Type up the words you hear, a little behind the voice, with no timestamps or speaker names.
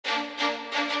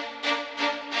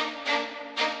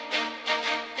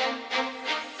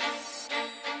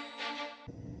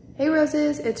Hey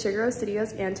Roses, it's your girl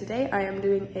Studios, and today I am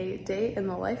doing a day in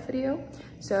the life video.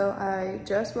 So I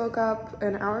just woke up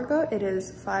an hour ago. It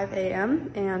is 5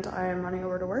 a.m. and I am running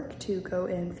over to work to go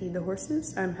and feed the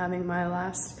horses. I'm having my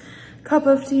last cup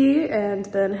of tea and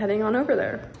then heading on over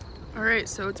there. All right,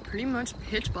 so it's pretty much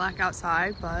pitch black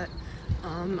outside, but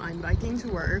I'm biking to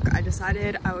work. I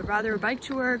decided I would rather bike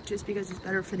to work just because it's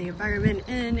better for the environment,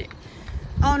 and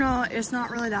oh no, it's not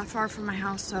really that far from my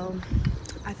house, so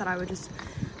I thought I would just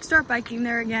start biking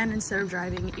there again instead of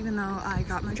driving, even though I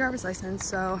got my driver's license,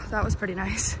 so that was pretty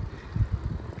nice.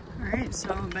 All right,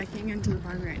 so I'm biking into the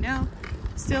barn right now.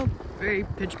 Still very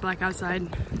pitch black outside.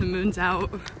 The moon's out.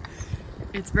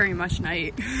 It's very much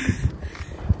night,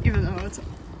 even though it's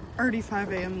already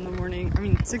 5 a.m. in the morning. I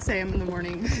mean, 6 a.m. in the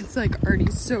morning. It's like already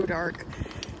so dark.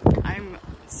 I'm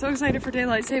so excited for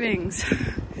daylight savings.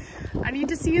 I need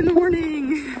to see in the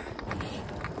morning.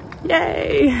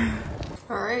 Yay.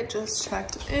 All right, just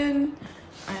checked in.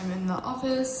 I'm in the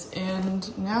office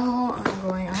and now I'm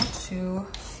going out to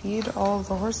feed all of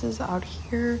the horses out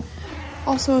here.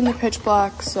 Also in the pitch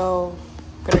black, so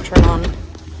I'm gonna turn on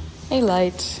a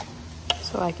light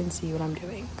so I can see what I'm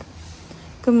doing.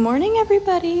 Good morning,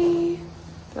 everybody.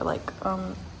 They're like,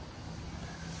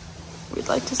 we'd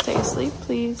like to stay asleep,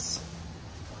 please.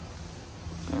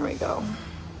 There we go.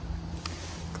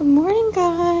 Good morning,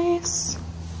 guys.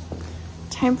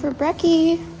 Time for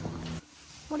brekkie.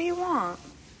 What do you want?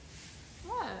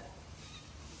 What?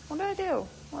 What did I do?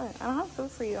 What? I don't have food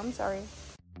for you. I'm sorry.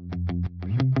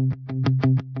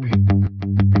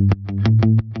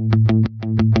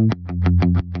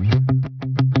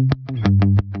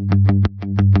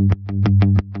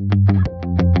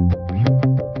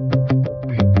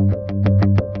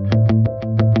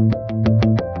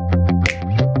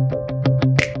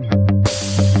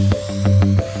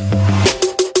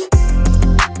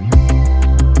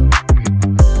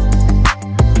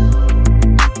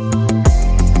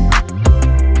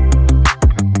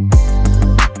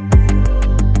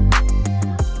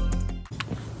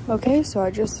 Okay, so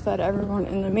I just fed everyone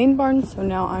in the main barn, so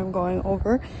now I'm going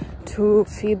over to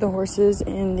feed the horses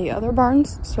in the other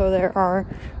barns. So there are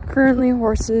currently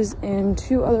horses in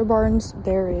 2 other barns.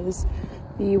 There is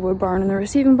the wood barn and the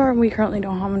receiving barn. We currently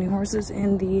don't have any horses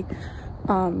in the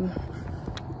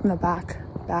back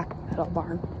metal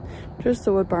barn, just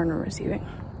the wood barn and receiving.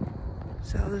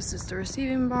 So this is the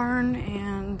receiving barn,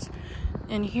 and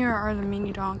in here are the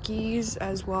mini donkeys,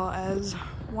 as well as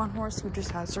one horse who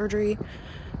just had surgery.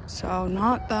 So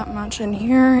not that much in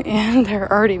here, and they're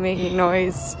already making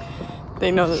noise. They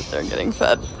know that they're getting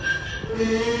fed.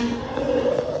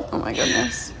 Oh my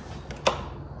goodness.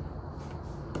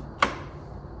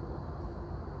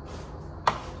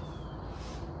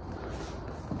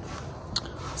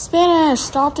 Spanish,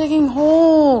 stop digging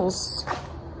holes.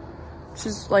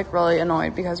 She's like really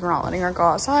annoyed because we're not letting her go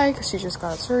outside because she just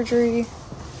got surgery.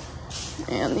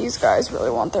 And these guys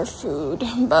really want their food,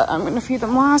 but I'm gonna feed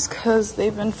them last because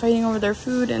they've been fighting over their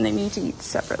food and they need to eat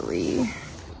separately.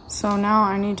 So now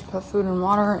I need to put food and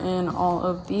water in all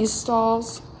of these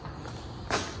stalls.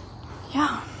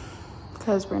 Yeah,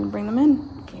 because we're gonna bring them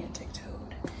in. Can't take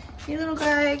Toad. Hey little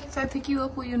guy, if I pick you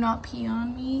up, will you not pee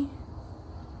on me?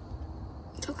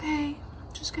 It's okay.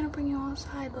 I'm just gonna bring you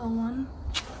outside, little one.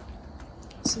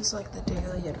 This is like the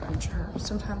daily adventure.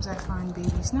 Sometimes I find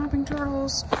baby snapping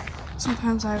turtles.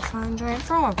 Sometimes I find giant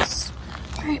frogs.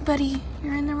 All right, buddy,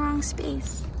 you're in the wrong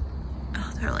space.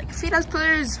 Oh, they're like, feed us,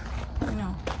 please. I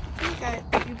know.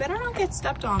 You better not get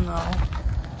stepped on, though.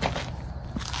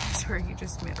 Sorry, you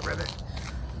just made a ribbit.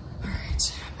 All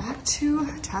right, back to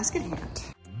task at hand.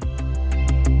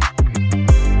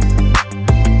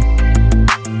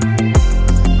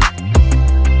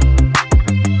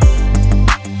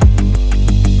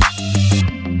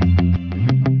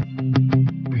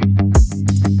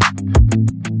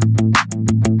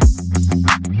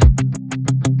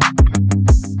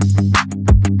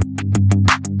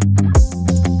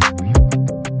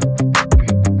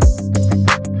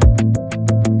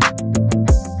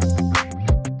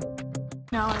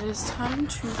 It's time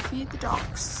to feed the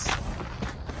dogs.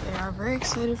 They are very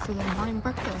excited for their morning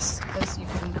breakfast, as you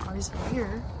can obviously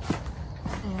hear,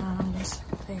 and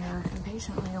they are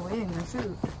impatiently awaiting their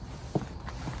food.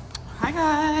 Hi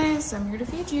guys, I'm here to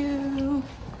feed you.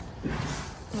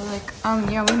 They're like,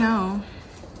 yeah, we know.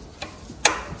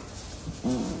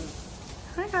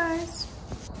 Hi guys.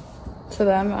 To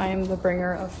them, I am the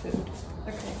bringer of food.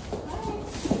 Okay.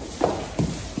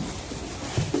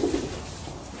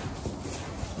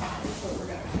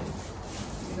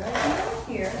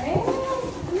 Here. Hey,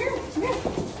 come here, come here,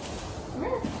 come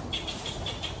here.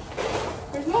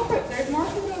 There's more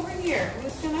food over here. I'm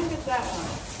just gonna get that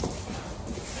one.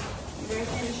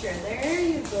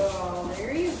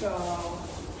 go.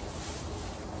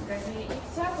 You guys need to eat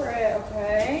separate,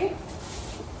 okay?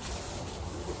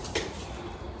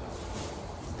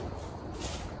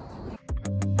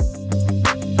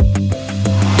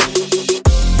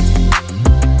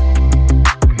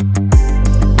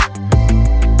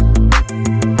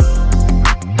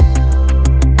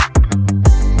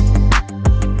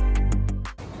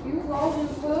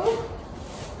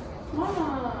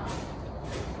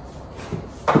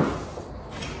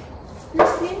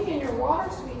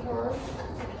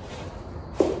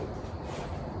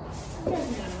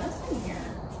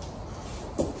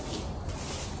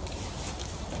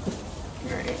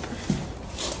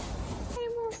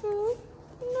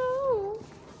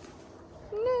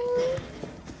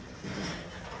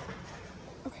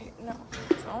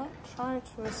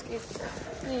 To escape here.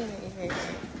 Please.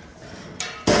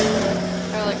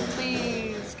 They're like,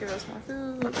 please give us more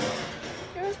food.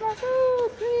 Give us more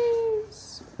food,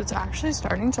 please. It's actually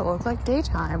starting to look like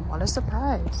daytime. What a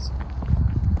surprise.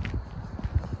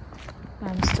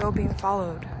 I'm still being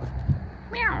followed.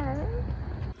 Meow.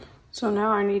 So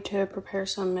now I need to prepare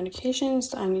some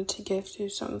medications that I need to give to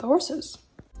some of the horses.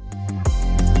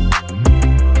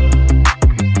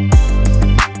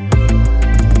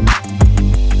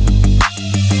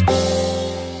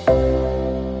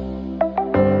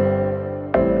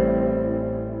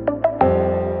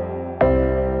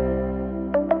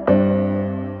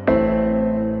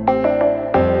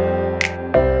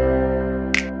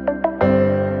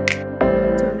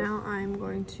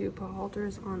 To put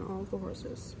halters on all of the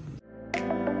horses.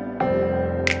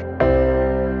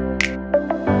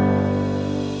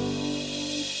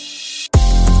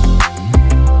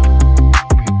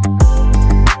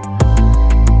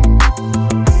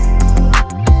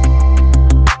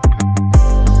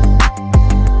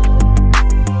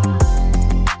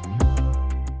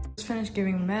 Just finished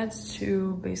giving meds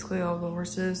to basically all the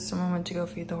horses. Someone went to go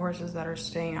feed the horses that are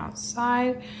staying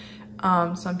outside.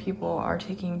 Some people are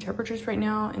taking temperatures right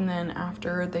now, and then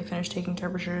after they finish taking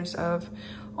temperatures of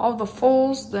all the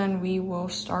foals, then we will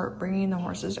start bringing the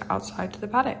horses outside to the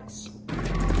paddocks.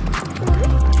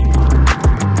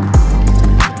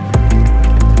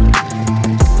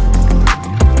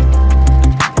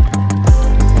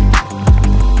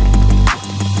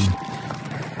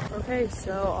 Okay,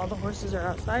 so all the horses are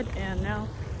outside, and now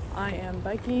I am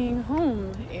biking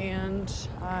home, and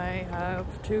I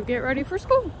have to get ready for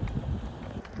school.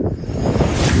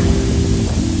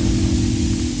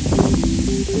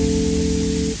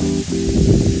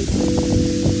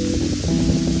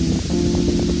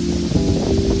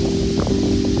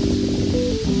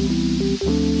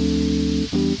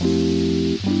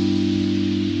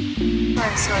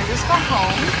 Alright, so I just got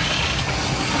home,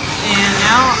 and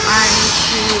now I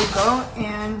need to go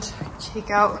and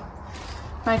take out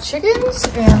my chickens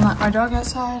and let my dog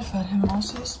outside. Fed him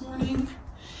also this morning.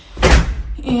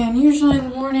 And usually in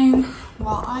the morning,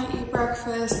 while I eat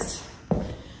breakfast,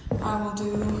 I will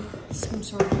do some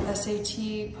sort of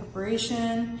SAT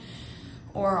preparation,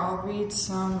 or I'll read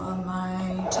some of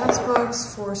my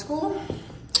textbooks for school.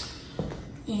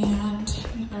 And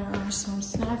there are some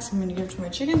snacks I'm gonna give to my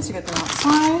chickens to get them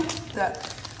outside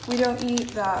that we don't eat,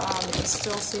 that is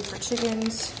still safe for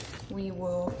chickens. We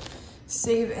will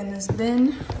save in this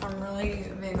bin. I'm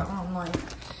really big on like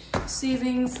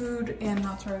saving food and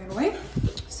not throwing it away.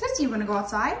 Sissy, you wanna go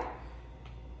outside?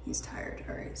 He's tired.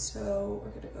 All right, so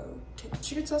we're gonna go take the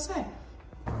chickens outside.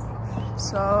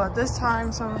 So at this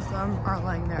time, some of them are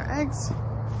laying their eggs.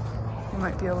 You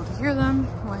might be able to hear them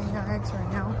laying their eggs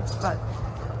right now, but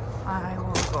I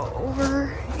will go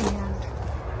over and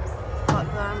let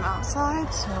them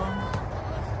outside. So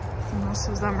most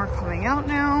of them are coming out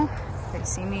now. They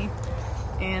see me,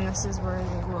 and this is where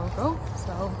they will go.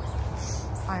 So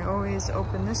I always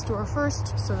open this door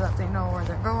first so that they know where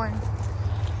they're going.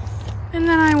 And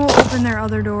then I will open their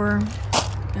other door,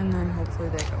 and then hopefully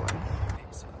they go in. Okay,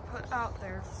 so I put out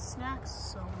their snacks,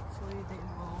 so hopefully they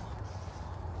will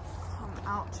come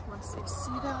out once they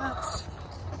see that.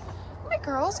 Hi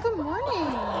girls, good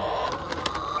morning.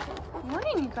 Good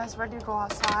morning, you guys ready to go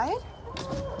outside?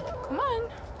 Come on.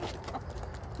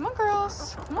 Come on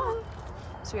girls, come on.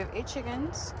 So we have 8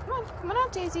 chickens. Come on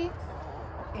out, Daisy.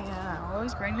 And I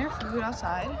always bring their food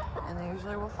outside, and they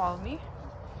usually will follow me.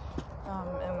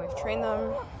 And we've trained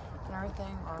them and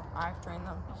everything, or I've trained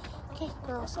them. Okay,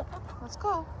 girls, let's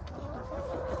go.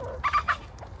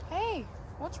 Hey,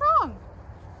 what's wrong?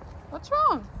 What's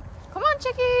wrong? Come on,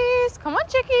 chickies. Come on,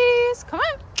 chickies. Come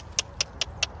on.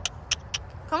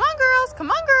 Come on, girls.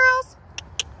 Come on, girls.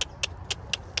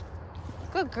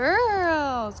 Good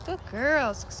girls. Good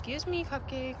girls. Excuse me,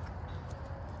 Cupcake.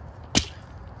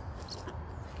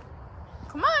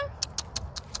 Come on.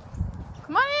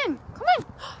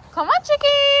 Come on,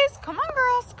 chickies. Come on,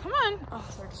 girls. Come on. Oh,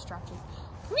 they're distracted.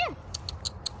 Come here.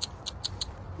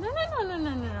 No, no, no, no,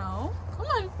 no, no, no. Come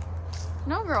on.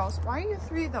 No, girls. Why are you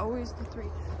three? Always the three.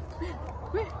 Come here.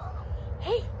 Come here.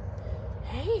 Hey.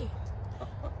 Hey.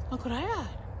 Look what I got.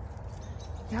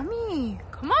 Yummy.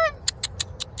 Come on.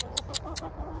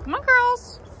 Come on,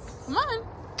 girls. Come on.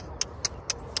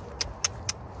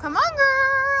 Come on,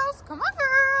 girls. Come on,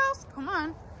 girls. Come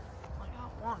on. I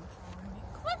got one for me.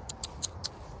 Come on.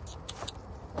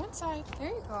 Go inside. There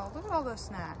you go. Look at all those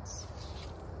snacks.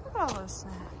 Look at all those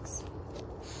snacks.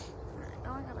 Alright,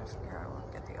 now I gotta figure out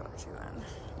what to get the other two in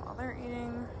while they're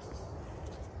eating.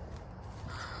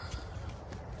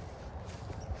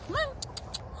 Come on.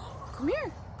 Come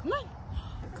here. Come on.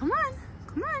 Come on.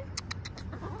 Come on.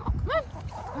 Come on.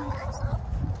 Come on, girls.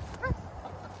 Come on.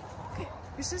 Okay.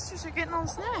 Your sisters are getting all the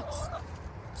snacks.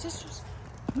 Sisters.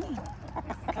 Come on.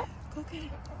 Go get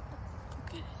it. Go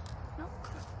get it. No,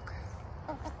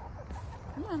 go.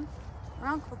 Come on.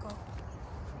 Around, Coco.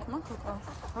 Come on, Coco.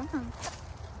 Come on.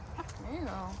 There you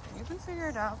go. You can figure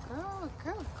it out. Girl,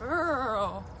 girl,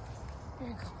 girl. There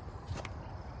you go.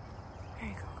 There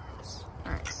you go, girls.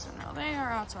 Alright, so now they are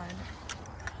outside.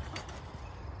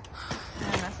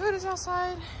 And their food is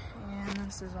outside. And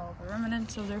this is all the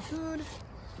remnants of their food.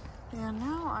 And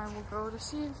now I will go to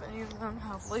see if any of them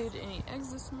have laid any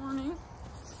eggs this morning.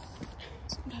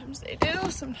 Sometimes they do,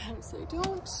 sometimes they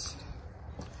don't.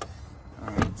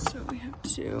 Alright, so we have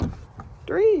 2,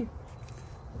 3.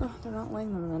 Oh, they're not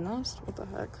laying them in the nest. What the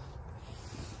heck?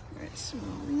 Alright, so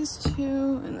these 2,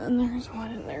 and then there's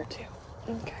one in there too.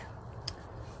 Okay.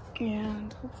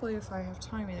 And hopefully if I have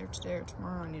time either today or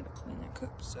tomorrow, I need to clean that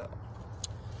coop, so.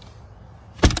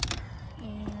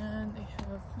 And they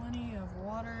have plenty of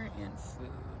water and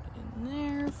food in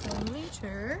there for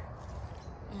later.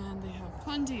 And they have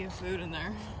plenty of food in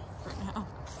there for now.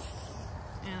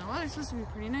 And the weather's supposed to be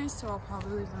pretty nice, so I'll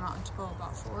probably leave them out until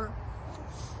about 4.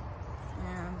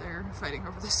 And they're fighting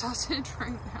over the sausage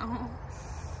right now.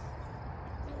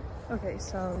 Okay,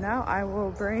 so now I will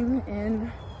bring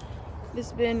in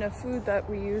this bin of food that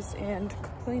we use and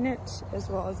clean it, as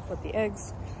well as put the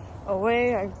eggs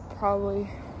away. I probably,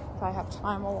 if I have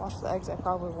time, I'll wash the eggs. I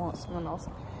probably won't. Someone else,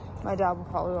 my dad will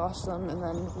probably wash them, and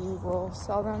then we will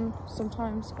sell them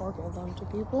sometimes or give them to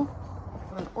people.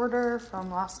 I have an order from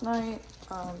last night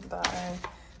that I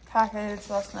packaged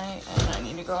last night, and I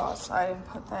need to go outside and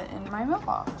put that in my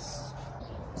mailbox.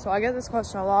 So I get this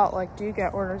question a lot, like, do you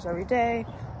get orders every day?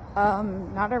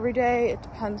 Not every day. It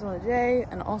depends on the day,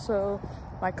 and also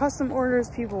my custom orders,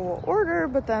 people will order,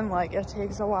 but then like it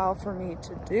takes a while for me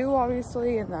to do,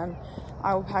 obviously, and then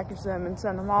I will package them and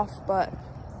send them off. But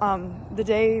the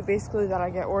day basically that I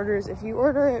get orders, if you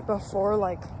order it before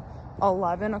like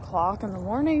 11 o'clock in the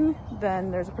morning,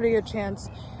 then there's a pretty good chance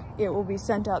it will be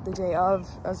sent out the day of,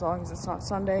 as long as it's not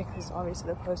Sunday, because obviously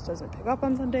the post doesn't pick up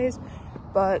on Sundays.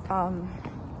 But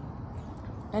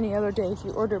any other day, if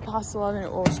you order past 11,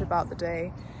 it will ship out the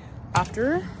day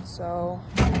after. So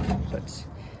put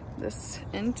this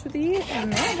into the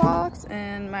mailbox,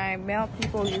 and my mail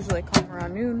people usually come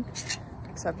around noon,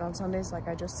 except on Sundays like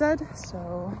I just said.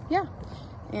 So yeah,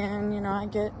 and you know, I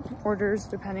get orders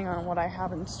depending on what I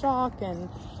have in stock, and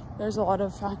there's a lot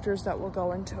of factors that will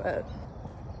go into it.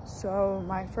 So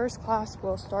my first class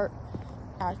will start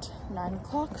at 9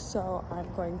 o'clock, so I'm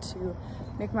going to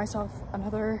make myself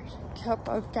another cup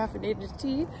of caffeinated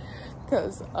tea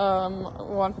because I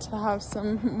want to have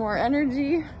some more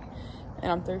energy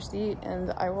and I'm thirsty.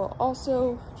 And I will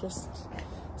also just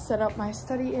set up my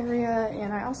study area,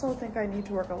 and I also think I need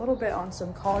to work a little bit on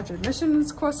some college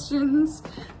admissions questions.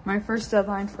 My first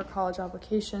deadline for college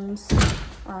applications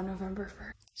are on November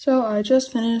 1st. So I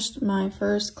just finished my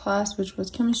first class, which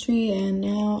was chemistry, and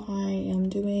now I am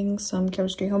doing some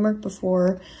chemistry homework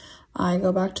before I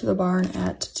go back to the barn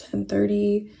at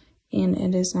 10:30, and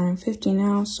it is 9:50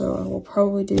 now, so I will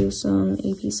probably do some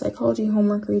AP psychology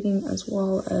homework reading as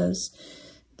well as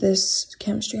this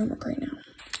chemistry homework right now.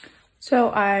 So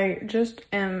I just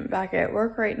am back at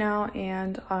work right now,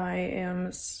 and I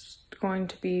am going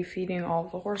to be feeding all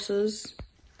the horses.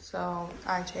 So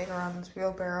I take around this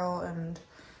wheelbarrow and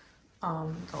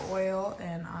the oil,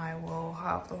 and I will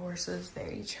have the horses,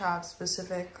 they each have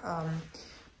specific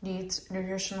needs,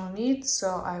 nutritional needs,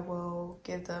 so I will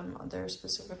give them their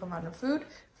specific amount of food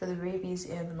for the babies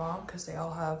and the mom, because they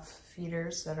all have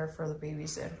feeders that are for the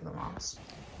babies and for the moms.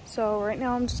 So right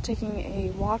now I'm just taking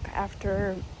a walk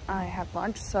after I had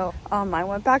lunch. So I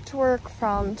went back to work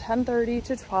from 10:30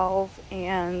 to 12,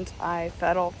 and I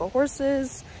fed all the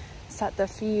horses, set the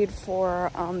feed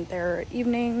for their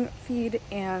evening feed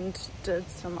and did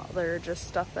some other just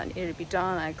stuff that needed to be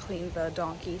done. I cleaned the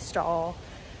donkey stall,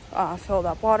 filled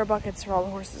up water buckets for all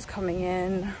the horses coming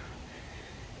in.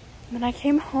 Then I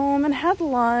came home and had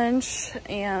lunch,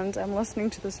 and I'm listening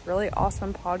to this really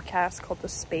awesome podcast called The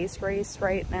Space Race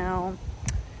right now.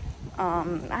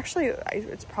 Actually,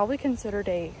 it's probably considered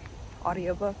a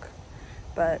audiobook,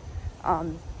 but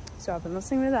so I've been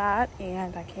listening to that,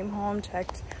 and I came home,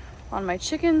 checked on my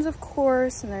chickens, of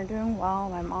course, and they're doing well.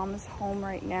 My mom is home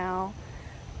right now,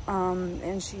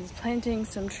 and she's planting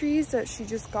some trees that she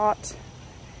just got,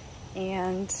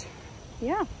 and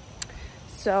yeah.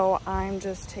 So I'm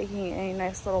just taking a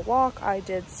nice little walk. I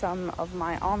did some of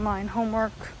my online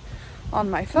homework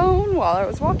on my phone while I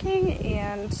was walking,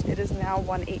 and it is now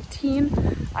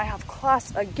 1:18. I have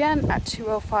class again at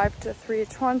 2:05 to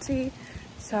 3:20.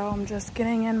 So I'm just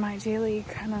getting in my daily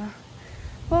kind of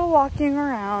little walking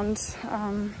around.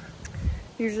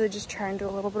 Usually just trying to do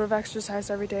a little bit of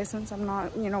exercise every day since I'm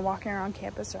not, you know, walking around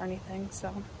campus or anything,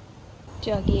 so.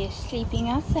 Joggy is sleeping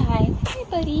outside. Hi,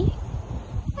 buddy.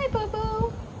 Hi,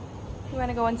 Boo-Boo. You want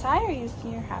to go inside, or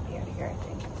you're happy out here, I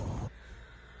think?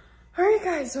 Alright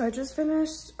guys, so I just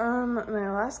finished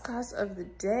my last class of the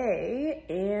day,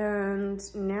 and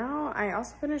now I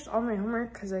also finished all my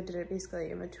homework because I did it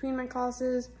basically in between my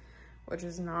classes, which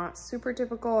is not super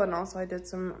typical, and also I did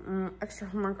some extra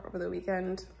homework over the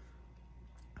weekend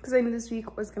because I knew this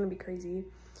week was going to be crazy.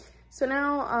 So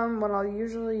now what I'll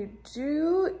usually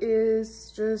do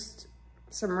is just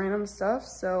some random stuff.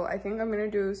 So I think I'm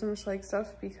gonna do some Schleich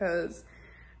stuff because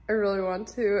I really want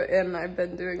to, and I've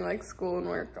been doing like school and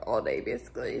work all day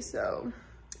basically, so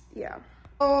yeah.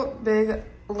 So big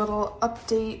little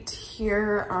update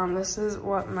here. This is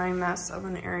what my mess of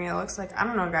an area looks like. I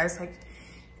don't know guys, like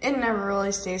it never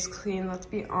really stays clean, let's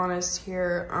be honest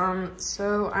here.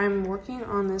 So I'm working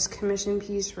on this commission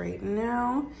piece right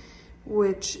now,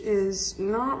 which is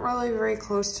not really very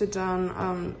close to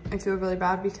done. I feel really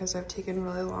bad because I've taken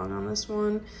really long on this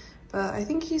one, but I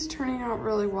think he's turning out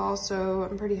really well, so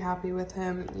I'm pretty happy with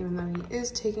him, even though he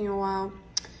is taking a while.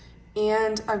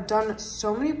 And I've done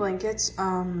so many blankets.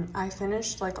 I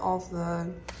finished like all of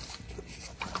the,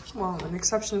 well, an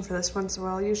exception for this one, so what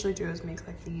I'll usually do is make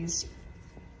like these,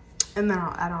 and then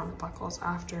I'll add on the buckles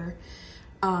after.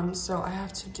 So I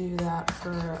have to do that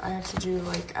I have to do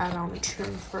like add-on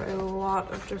trim for a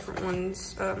lot of different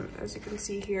ones, as you can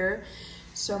see here.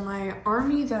 So my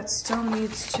army that still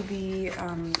needs to be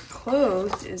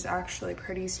clothed is actually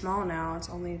pretty small now. It's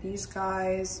only these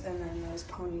guys and then those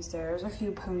ponies there. There's a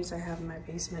few ponies I have in my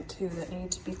basement too that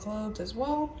need to be clothed as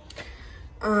well.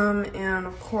 And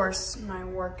of course my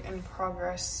work in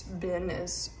progress bin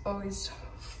is always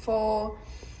full,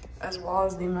 as well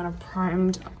as the amount of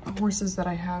primed horses that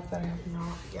I have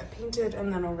not yet painted.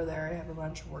 And then over there I have a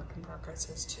bunch of work in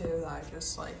progresses too that I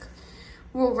just like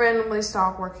will randomly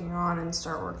stop working on and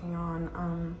start working on.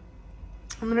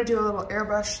 I'm gonna do a little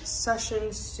airbrush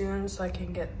session soon so I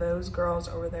can get those girls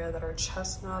over there that are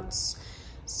chestnuts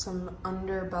some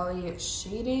underbelly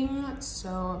shading. So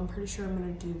I'm pretty sure I'm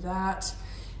gonna do that.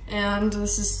 And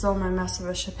this is still my mess of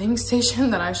a shipping station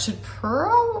that I should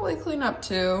probably clean up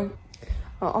too.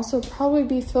 I'll also probably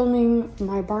be filming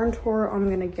my barn tour, I'm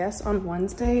gonna guess, on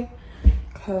Wednesday,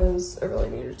 because I really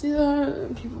need to do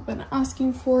that. People have been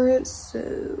asking for it, so.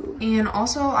 And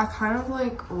also I kind of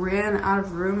like ran out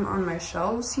of room on my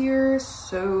shelves here,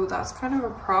 so that's kind of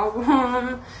a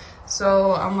problem.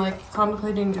 So I'm like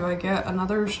contemplating, do I get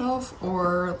another shelf,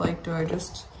 or like do I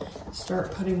just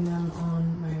start putting them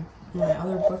on my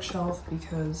other bookshelf,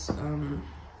 because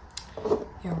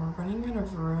yeah, we're running out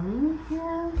of room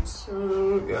here.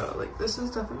 So yeah, like this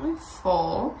is definitely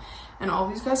full, and all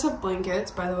these guys have blankets,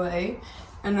 by the way.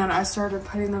 And then I started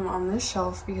putting them on this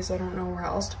shelf because I don't know where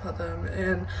else to put them.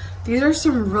 And these are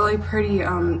some really pretty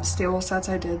stable sets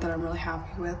I did that I'm really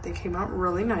happy with. They came out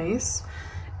really nice,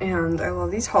 and I love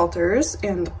these halters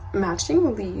and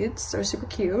matching leads. They're super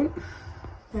cute.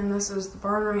 And this is the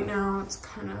barn right now. It's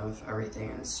kind of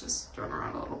everything is just thrown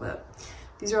around a little bit.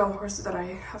 These are all the horses that I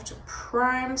have to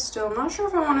prime still. I'm not sure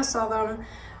if I want to sell them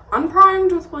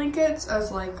unprimed with blankets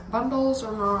as like bundles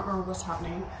or not, or what's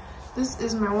happening. This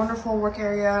is my wonderful work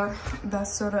area.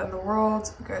 Best soda in the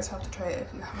world. You guys have to try it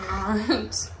if you have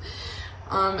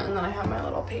not. And then I have my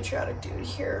little patriotic dude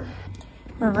here.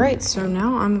 All right, so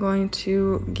now I'm going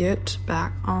to get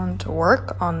back on to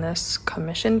work on this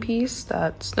commission piece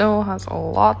that still has a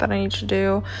lot that I need to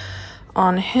do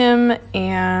on him.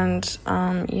 And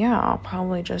yeah, I'll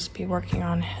probably just be working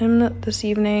on him this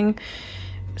evening.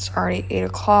 It's already 8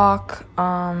 o'clock.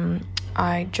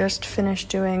 I just finished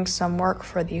doing some work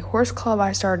for the horse club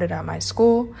I started at my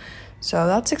school, so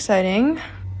that's exciting.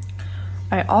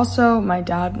 My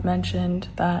dad mentioned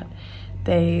that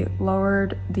they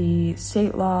lowered the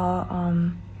state law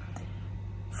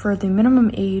for the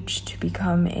minimum age to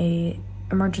become a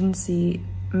emergency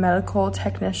medical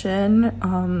technician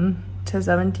to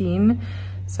 17.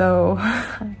 So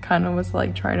I kind of was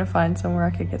like trying to find somewhere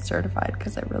I could get certified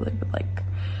because I really would like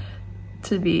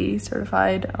to be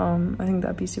certified. I think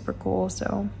that'd be super cool.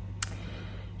 So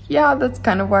yeah, that's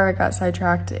kind of where I got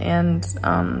sidetracked, and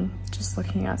just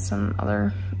looking at some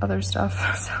other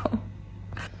stuff. So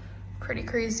pretty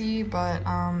crazy, but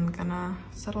I'm gonna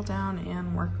settle down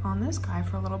and work on this guy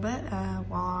for a little bit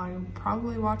while I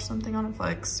probably watch something on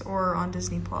Netflix or on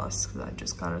Disney Plus because I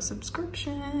just got a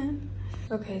subscription.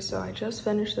 Okay, so I just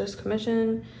finished this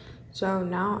commission, so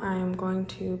now I'm going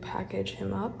to package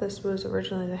him up. This was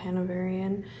originally the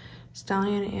Hanoverian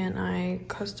stallion, and I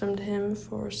customed him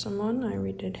for someone. I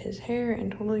redid his hair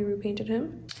and totally repainted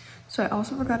him. So I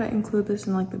also forgot to include this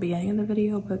in like the beginning of the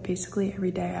video, but basically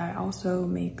every day I also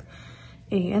make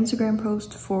a Instagram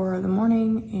post for the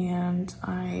morning, and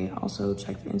I also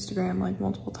check the Instagram like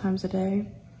multiple times a day.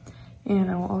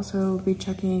 And I will also be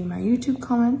checking my YouTube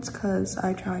comments because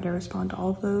I try to respond to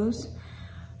all of those.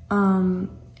 And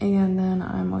then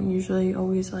I'm usually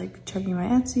always like checking my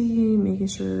Etsy, making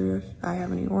sure if I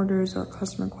have any orders or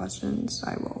customer questions,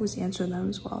 I will always answer them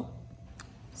as well.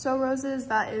 So roses,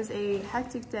 that is a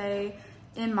hectic day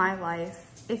in my life.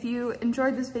 If you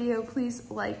enjoyed this video, please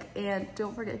like and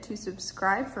don't forget to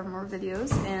subscribe for more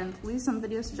videos and leave some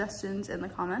video suggestions in the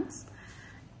comments.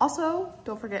 Also,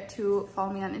 don't forget to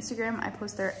follow me on Instagram. I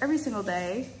post there every single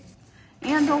day.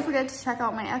 And don't forget to check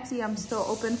out my Etsy. I'm still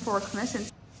open for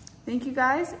commissions. Thank you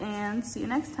guys, and see you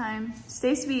next time.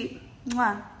 Stay sweet.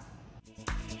 Mwah.